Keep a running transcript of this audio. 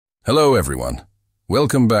Hello everyone,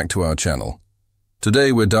 welcome back to our channel.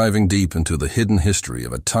 Today we're diving deep into the hidden history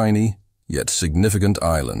of a tiny, yet significant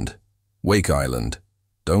island, Wake Island.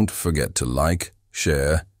 Don't forget to like,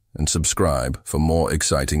 share, and subscribe for more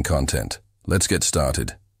exciting content. Let's get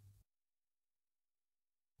started.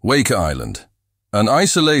 Wake Island, an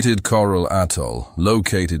isolated coral atoll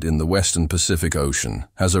located in the western Pacific Ocean,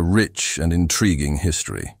 has a rich and intriguing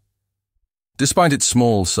history. Despite its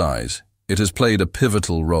small size, it has played a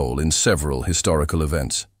pivotal role in several historical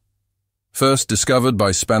events. First discovered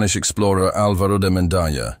by Spanish explorer Álvaro de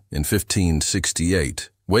Mendaña in 1568,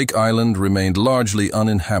 Wake Island remained largely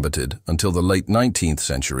uninhabited until the late 19th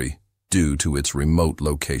century due to its remote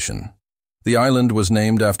location. The island was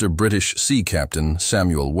named after British sea captain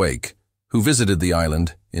Samuel Wake, who visited the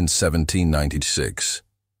island in 1796.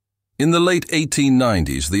 In the late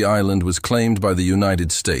 1890s, the island was claimed by the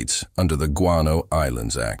United States under the Guano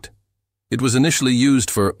Islands Act. It was initially used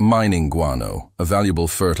for mining guano, a valuable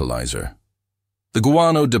fertilizer. The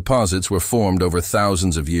guano deposits were formed over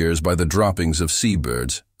thousands of years by the droppings of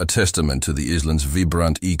seabirds, a testament to the island's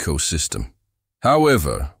vibrant ecosystem.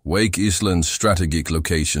 However, Wake Island's strategic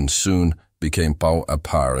location soon became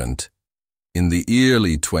apparent. In the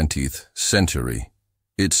early 20th century,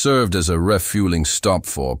 it served as a refueling stop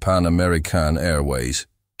for Pan American Airways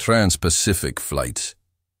trans-Pacific flights.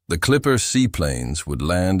 The Clipper seaplanes would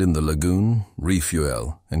land in the lagoon,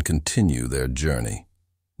 refuel, and continue their journey.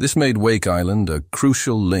 This made Wake Island a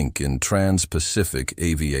crucial link in trans-Pacific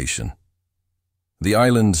aviation. The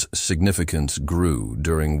island's significance grew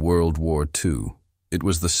during World War II. It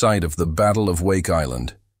was the site of the Battle of Wake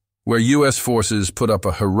Island, where U.S. forces put up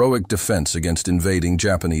a heroic defense against invading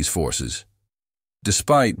Japanese forces.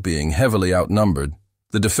 Despite being heavily outnumbered,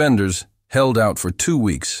 the defenders held out for 2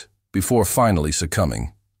 weeks before finally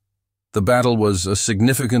succumbing. The battle was a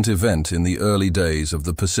significant event in the early days of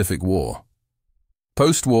the Pacific War.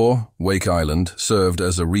 Post-war, Wake Island served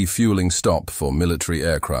as a refueling stop for military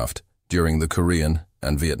aircraft during the Korean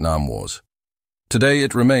and Vietnam Wars. Today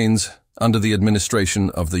it remains under the administration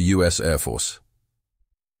of the U.S. Air Force.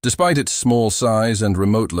 Despite its small size and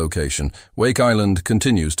remote location, Wake Island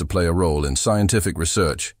continues to play a role in scientific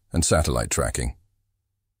research and satellite tracking.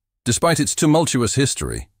 Despite its tumultuous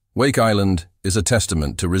history, Wake Island is a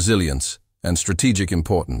testament to resilience and strategic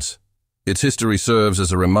importance. Its history serves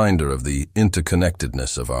as a reminder of the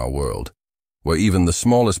interconnectedness of our world, where even the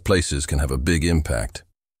smallest places can have a big impact.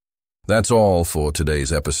 That's all for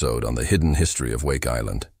today's episode on the hidden history of Wake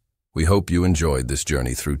Island. We hope you enjoyed this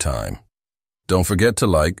journey through time. Don't forget to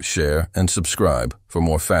like, share, and subscribe for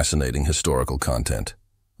more fascinating historical content.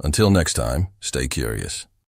 Until next time, stay curious.